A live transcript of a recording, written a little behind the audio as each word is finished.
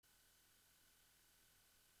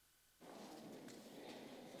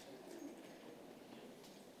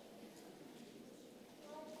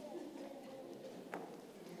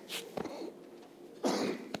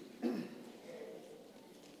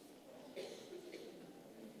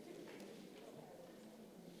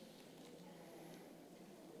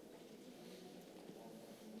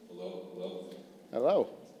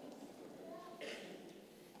Hello.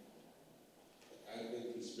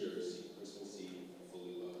 Advent Conspiracy, Christmas Eve,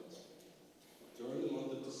 fully loved. During the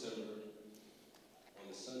month of December, on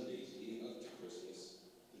the Sundays leading up to Christmas,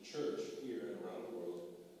 the church here and around the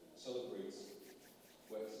world celebrates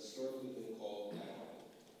what has historically been called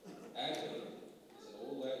Advent. Advent is an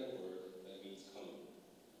old Latin word that means coming.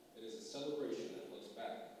 It is a celebration that looks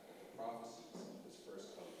back at the prophecies of his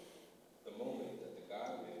first coming, the moment that the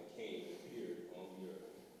God-man came and appeared on the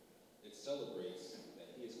earth. It celebrates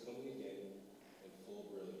that he is coming again in full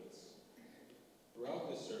brilliance. Throughout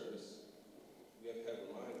this service, we have had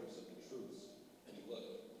reminders of the truths we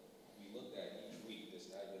looked at each week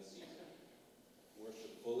this Advent season.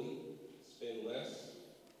 Worship fully, spend less,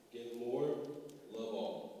 give more, love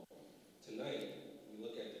all. Tonight, we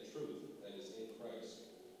look at the truth that is in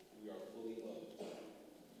Christ. We are fully loved.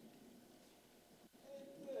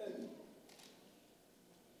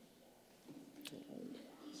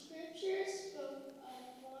 The scripture spoke of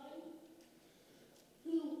one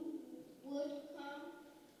who would come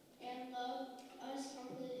and love us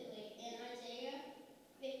completely in Isaiah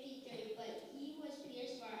 53. But he was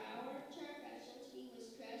pierced for our transgressions, he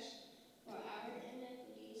was crushed for our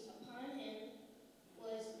iniquities. Upon him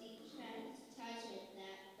was the chastisement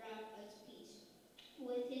that brought us peace.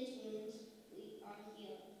 With his wounds we are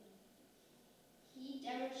healed. He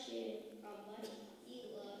demonstrated how much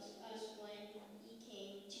he loves us when he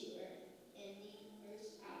came to earth in the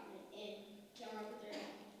first advent in John 3.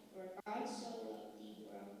 For God so loved the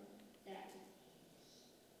world that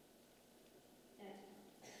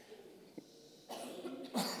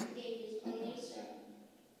he gave his only Son,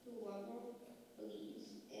 whoever believes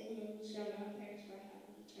in him shall not perish but have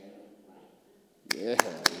eternal life. Yeah.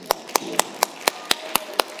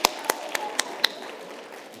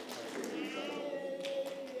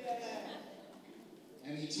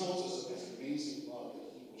 And he tells us of his amazing love that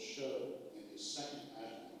he will show in his second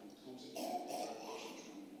advent when he comes again in Revelation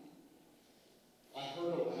 21. I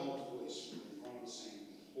heard a loud voice from the throne saying,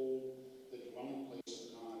 Behold, the dwelling place of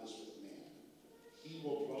God is with man. He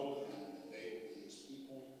will dwell with them, and they will be his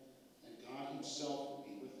people, and God himself will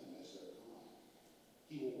be with them as their God.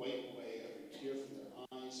 He will wipe away every tear from their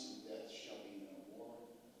eyes, and death shall be no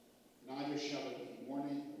more. Neither shall there be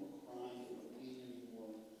mourning, nor crying, nor pain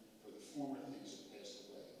anymore, for the former things have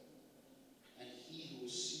passed away. And he who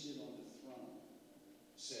was seated on the throne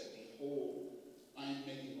said, Behold, I am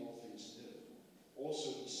making all things new.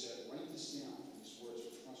 Also he said, Write this down, for these words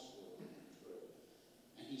are trustworthy and true.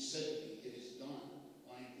 And he said to me, It is done.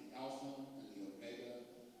 I am the Alpha and the Omega,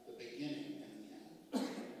 the beginning and the end.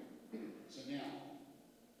 So now,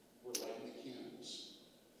 we're lighting the candles.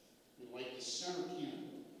 We light the center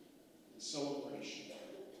candle in celebration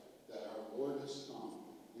that our Lord has come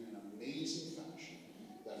in an amazing fashion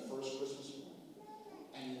that first Christmas morning,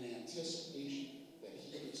 and in anticipation that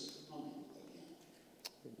he is coming again.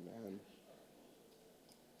 Amen.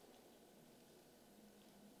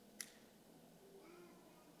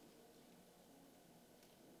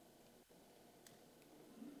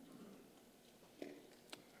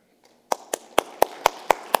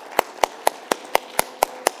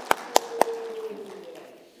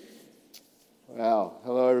 Wow.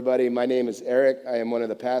 Hello, everybody. My name is Eric. I am one of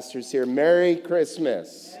the pastors here. Merry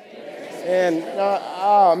Christmas. And,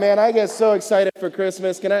 oh, man, I get so excited for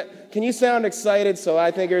Christmas. Can you sound excited so I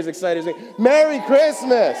think you're as excited as me? Merry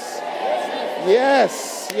Christmas.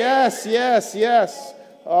 Yes, yes, yes, yes.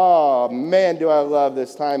 Oh, man, do I love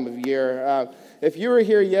this time of year. If you were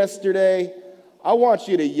here yesterday, I want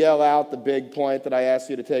you to yell out the big point that I asked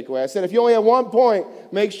you to take away. I said, if you only have one point,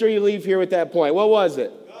 make sure you leave here with that point. What was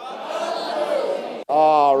it?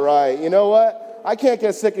 All right. You know what? I can't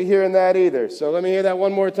get sick of hearing that either. So let me hear that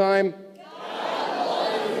one more time.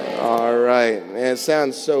 All right. Man, it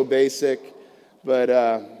sounds so basic, but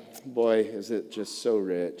boy, is it just so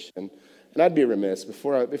rich. And I'd be remiss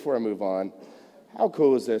before I move on. How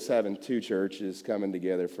cool is this having two churches coming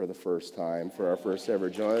together for the first time for our first ever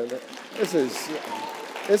joint? This is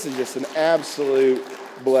just an absolute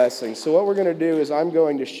blessing. So what we're going to do is I'm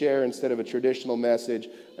going to share, instead of a traditional message,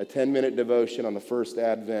 a 10-minute devotion on the first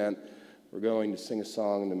Advent. We're going to sing a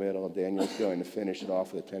song in the middle. Daniel's going to finish it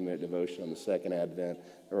off with a 10-minute devotion on the second Advent.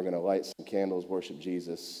 And we're going to light some candles, worship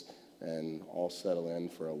Jesus, and all settle in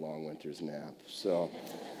for a long winter's nap. So,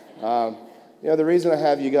 the reason I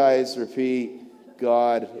have you guys repeat,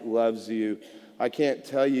 God loves you. I can't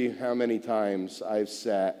tell you how many times I've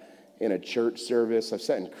sat in a church service. I've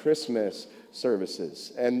sat in Christmas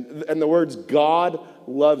services, and the words God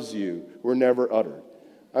loves you were never uttered.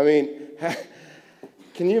 I mean,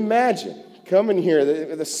 can you imagine come in here.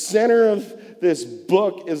 The center of this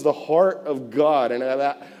book is the heart of God, and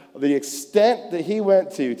the extent that he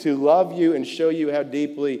went to love you and show you how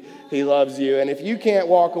deeply he loves you. And if you can't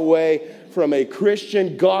walk away from a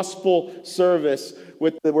Christian gospel service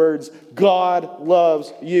with the words, God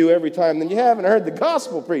loves you every time, then you haven't heard the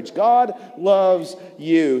gospel preached. God loves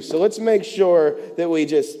you. So let's make sure that we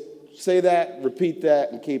just say that, repeat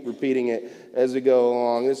that, and keep repeating it as we go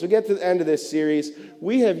along. As we get to the end of this series,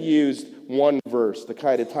 we have used one verse to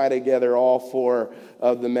kind of tie together all four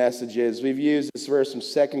of the messages. We've used this verse from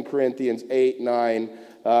 2 Corinthians 8:9.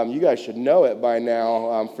 You guys should know it by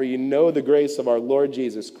now. For you know the grace of our Lord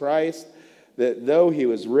Jesus Christ, that though he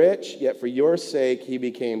was rich, yet for your sake he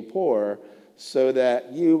became poor, so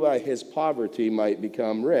that you by his poverty might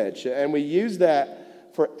become rich. And we use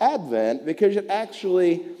that for Advent because it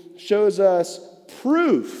actually shows us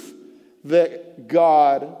proof that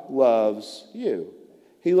God loves you.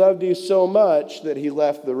 He loved you so much that he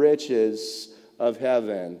left the riches of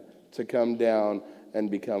heaven to come down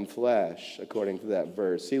and become flesh, according to that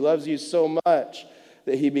verse. He loves you so much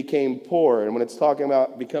that he became poor. And when it's talking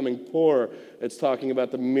about becoming poor, it's talking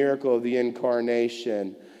about the miracle of the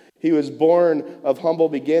incarnation. He was born of humble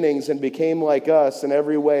beginnings and became like us in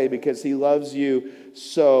every way because he loves you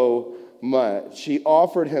so much. He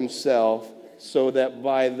offered himself so that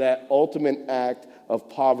by that ultimate act of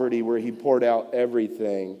poverty where he poured out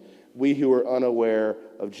everything, we who were unaware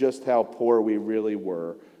of just how poor we really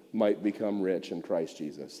were might become rich in Christ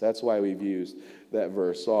Jesus. That's why we've used that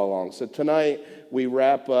verse all along. So tonight we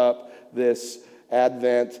wrap up this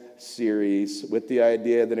Advent series with the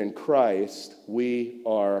idea that in Christ we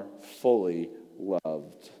are fully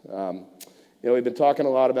loved. We've been talking a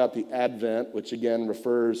lot about the Advent, which again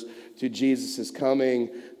refers to Jesus' coming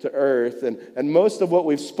to earth. And most of what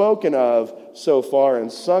we've spoken of so far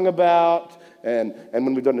and sung about, and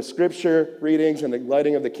when we've done the scripture readings and the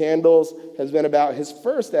lighting of the candles, has been about his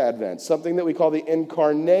first Advent, something that we call the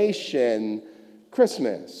Incarnation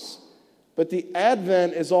Christmas. But the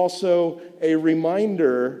Advent is also a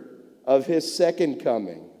reminder of his second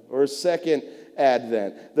coming, or second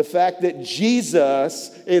Advent. The fact that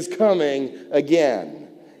Jesus is coming again.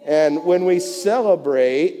 And when we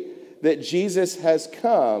celebrate that Jesus has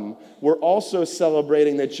come, we're also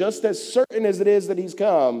celebrating that just as certain as it is that he's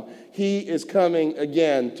come, he is coming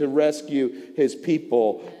again to rescue his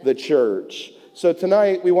people, the church. So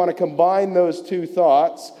tonight we want to combine those two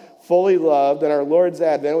thoughts, fully loved, and our Lord's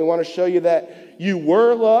Advent. We want to show you that you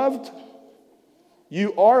were loved,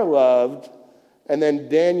 you are loved, and then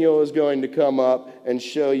Daniel is going to come up and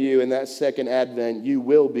show you in that second Advent, you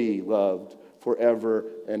will be loved forever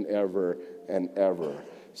and ever and ever.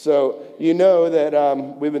 So you know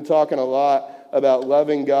that we've been talking a lot about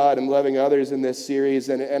loving God and loving others in this series.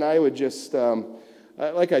 And I would just,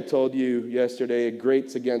 like I told you yesterday, it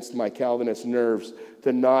grates against my Calvinist nerves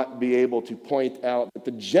to not be able to point out that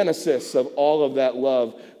the genesis of all of that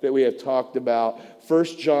love that we have talked about,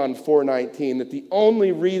 1 John 4:19, that the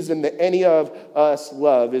only reason that any of us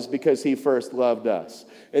love is because he first loved us.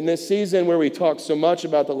 In this season where we talk so much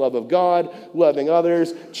about the love of God, loving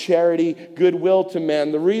others, charity, goodwill to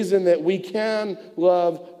men, the reason that we can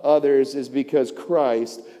love others is because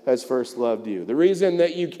Christ has first loved you. The reason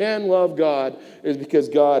that you can love God is because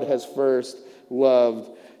God has first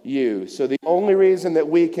loved you. So the only reason that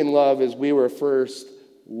we can love is we were first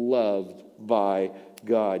loved by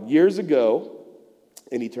God. Years ago,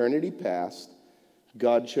 in eternity past,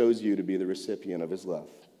 God chose you to be the recipient of his love.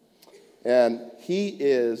 And he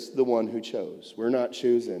is the one who chose. We're not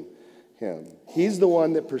choosing him. He's the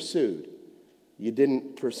one that pursued. You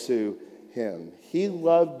didn't pursue him. He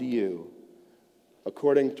loved you,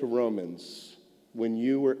 according to Romans, when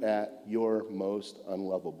you were at your most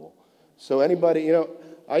unlovable. So anybody,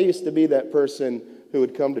 I used to be that person who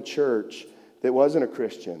would come to church that wasn't a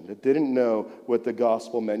Christian, that didn't know what the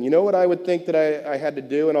gospel meant. You know what I would think that I had to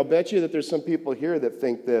do? And I'll bet you that there's some people here that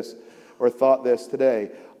think this or thought this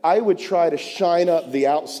today. I would try to shine up the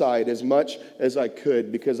outside as much as I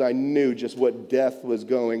could because I knew just what death was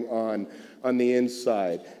going on the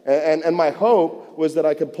inside. And my hope was that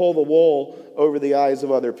I could pull the wool over the eyes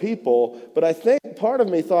of other people, but I think part of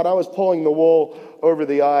me thought I was pulling the wool over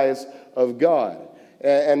the eyes of God.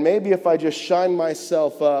 And maybe if I just shine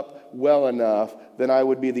myself up well enough, then I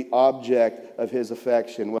would be the object of his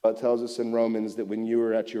affection. Well, it tells us in Romans that when you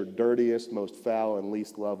were at your dirtiest, most foul, and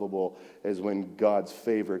least lovable is when God's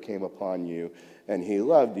favor came upon you and he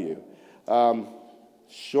loved you.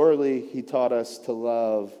 Surely he taught us to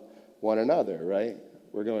love one another, right?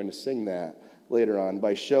 We're going to sing that later on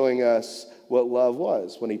by showing us what love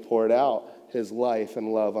was when he poured out his life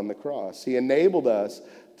and love on the cross. He enabled us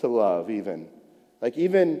to love even. Like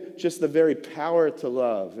even just the very power to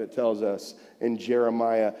love, it tells us in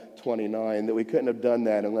Jeremiah 29 that we couldn't have done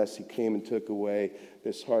that unless he came and took away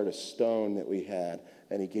this heart of stone that we had,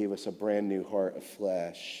 and he gave us a brand new heart of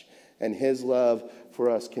flesh. And his love for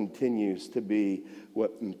us continues to be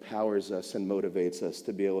what empowers us and motivates us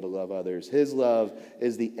to be able to love others. His love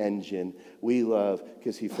is the engine. We love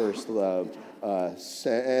because he first loved us.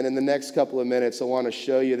 And in the next couple of minutes, I want to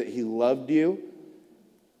show you that he loved you,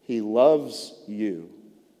 he loves you,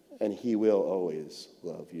 and he will always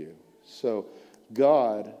love you. So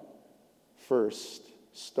God first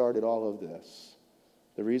started all of this.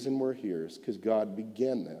 The reason we're here is because God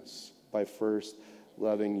began this by first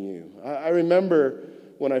loving you. I remember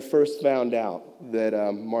when I first found out that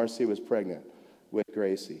Marcy was pregnant with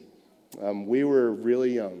Gracie. We were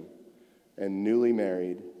really young and newly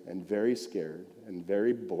married and very scared and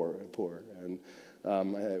very poor. And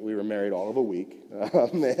we were married all of a week.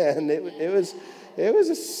 And it was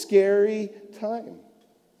a scary time.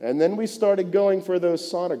 And then we started going for those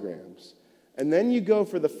sonograms. And then you go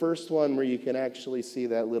for the first one where you can actually see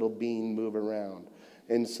that little bean move around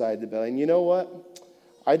inside the belly. And you know what?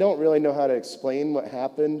 I don't really know how to explain what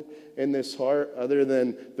happened in this heart other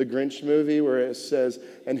than the Grinch movie where it says,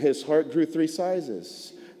 and his heart grew 3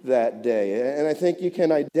 sizes that day. And I think you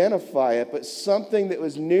can identify it, but something that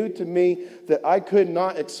was new to me that I could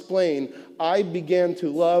not explain, I began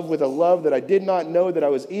to love with a love that I did not know that I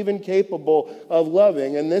was even capable of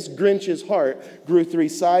loving. And this Grinch's heart grew 3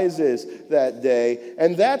 sizes that day.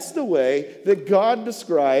 And that's the way that God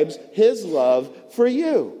describes his love for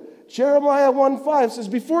you. Jeremiah 1:5 says,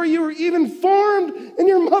 before you were even formed in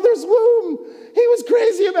your mother's womb, he was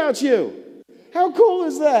crazy about you. How cool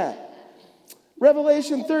is that?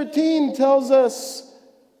 Revelation 13 tells us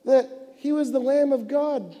that he was the Lamb of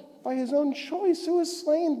God by his own choice who was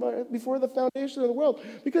slain before the foundation of the world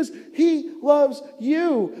because he loves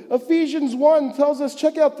you. Ephesians 1 tells us,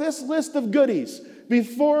 check out this list of goodies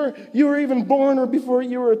before you were even born or before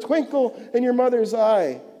you were a twinkle in your mother's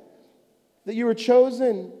eye. That you were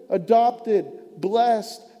chosen, adopted,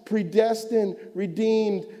 blessed, predestined,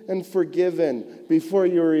 redeemed, and forgiven before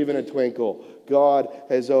you were even a twinkle. God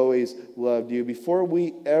has always loved you. Before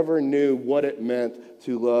we ever knew what it meant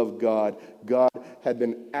to love God, God had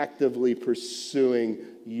been actively pursuing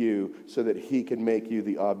you so that he could make you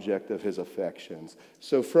the object of his affections.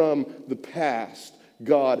 So from the past,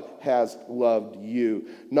 God has loved you.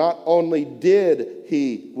 Not only did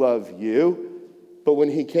he love you, but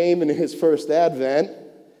when he came in his first advent,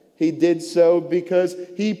 he did so because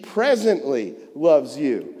he presently loves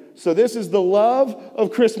you. So this is the love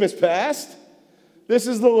of Christmas past. This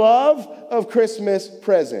is the love of Christmas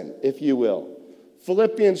present, if you will.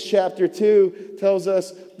 Philippians chapter 2 tells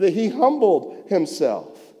us that he humbled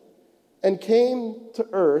himself and came to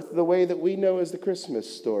earth the way that we know as the Christmas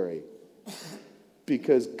story.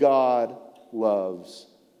 Because God loves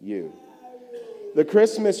you. The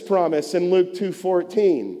Christmas promise in Luke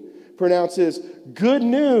 2:14 pronounces good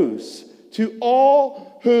news to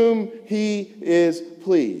all whom he is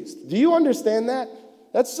pleased. Do you understand that?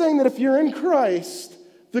 That's saying that if you're in Christ,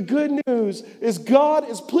 the good news is God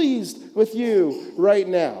is pleased with you right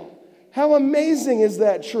now. How amazing is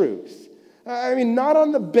that truth? I mean, not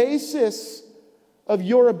on the basis of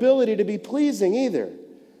your ability to be pleasing either,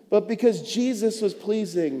 but because Jesus was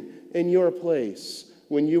pleasing in your place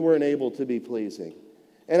when you weren't able to be pleasing.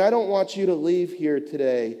 And I don't want you to leave here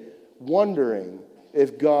today wondering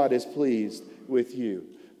if God is pleased with you.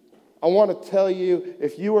 I want to tell you,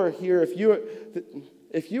 if you are here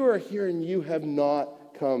and you have not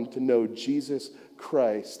come to know Jesus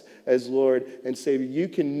Christ as Lord and Savior, you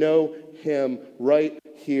can know him right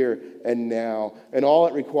here and now. And all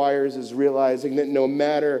it requires is realizing that no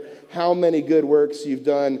matter how many good works you've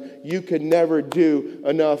done, you could never do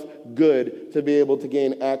enough good to be able to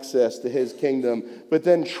gain access to his kingdom. But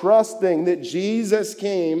then trusting that Jesus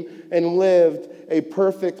came and lived a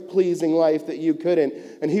perfect, pleasing life that you couldn't.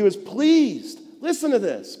 And he was pleased. Listen to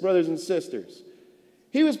this, brothers and sisters.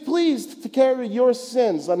 He was pleased to carry your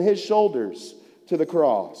sins on his shoulders to the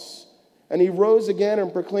cross. And he rose again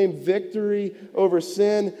and proclaimed victory over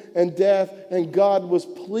sin and death. And God was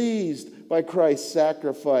pleased by Christ's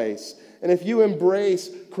sacrifice. And if you embrace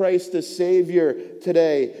Christ as Savior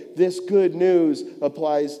today, this good news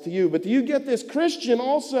applies to you. But do you get this, Christian,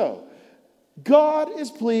 also? God is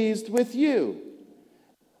pleased with you.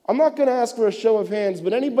 I'm not going to ask for a show of hands,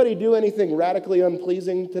 but anybody do anything radically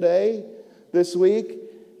unpleasing today, this week?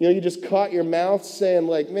 You know, you just caught your mouth saying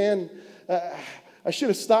like, man, I should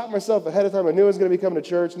have stopped myself ahead of time. I knew I was going to be coming to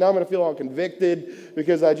church. Now I'm going to feel all convicted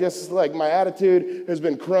because my attitude has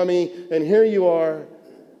been crummy. And here you are.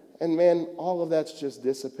 And man, all of that's just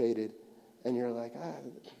dissipated. And you're like,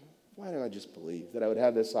 why didn't I just believe that I would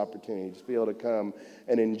have this opportunity to just be able to come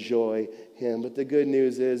and enjoy him? But the good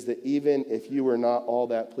news is that even if you were not all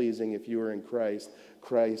that pleasing, if you were in Christ,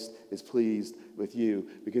 Christ is pleased with you,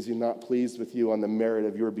 because he's not pleased with you on the merit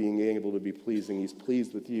of your being able to be pleasing. He's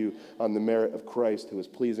pleased with you on the merit of Christ, who is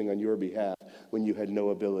pleasing on your behalf when you had no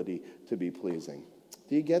ability to be pleasing.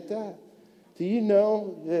 Do you get that? Do you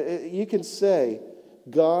know? You can say,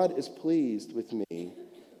 God is pleased with me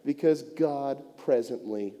because God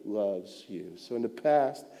presently loves you. So in the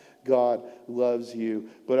past, God loves you.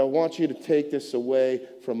 But I want you to take this away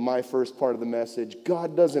from my first part of the message.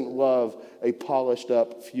 God doesn't love a polished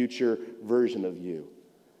up future version of you.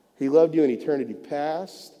 He loved you in eternity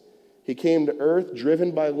past. He came to earth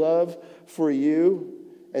driven by love for you,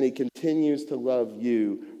 and he continues to love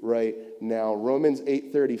you right now. Romans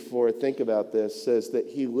 8:34, think about this, says that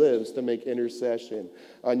he lives to make intercession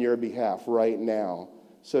on your behalf right now.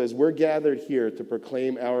 So as we're gathered here to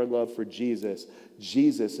proclaim our love for Jesus,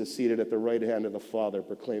 Jesus is seated at the right hand of the Father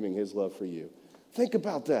proclaiming his love for you. Think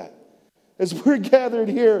about that. As we're gathered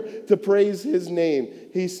here to praise his name,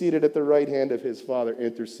 he's seated at the right hand of his Father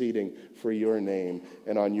interceding for your name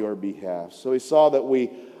and on your behalf. So we saw that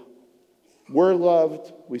we were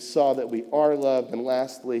loved, we saw that we are loved, and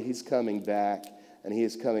lastly, he's coming back, and he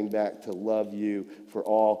is coming back to love you for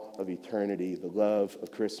all of eternity, the love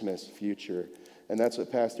of Christmas future. And that's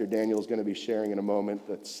what Pastor Daniel is going to be sharing in a moment,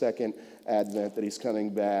 the second advent, that he's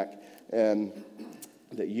coming back, and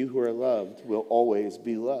that you who are loved will always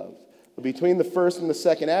be loved. But between the first and the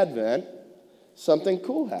second advent, something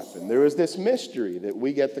cool happened. There was this mystery that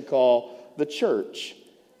we get to call the church.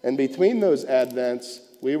 And between those advents,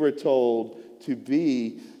 we were told to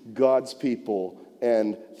be God's people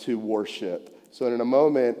and to worship. So in a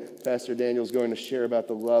moment, Pastor Daniel is going to share about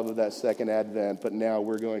the love of that second advent, but now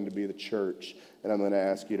we're going to be the church. And I'm going to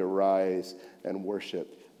ask you to rise and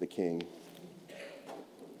worship the King.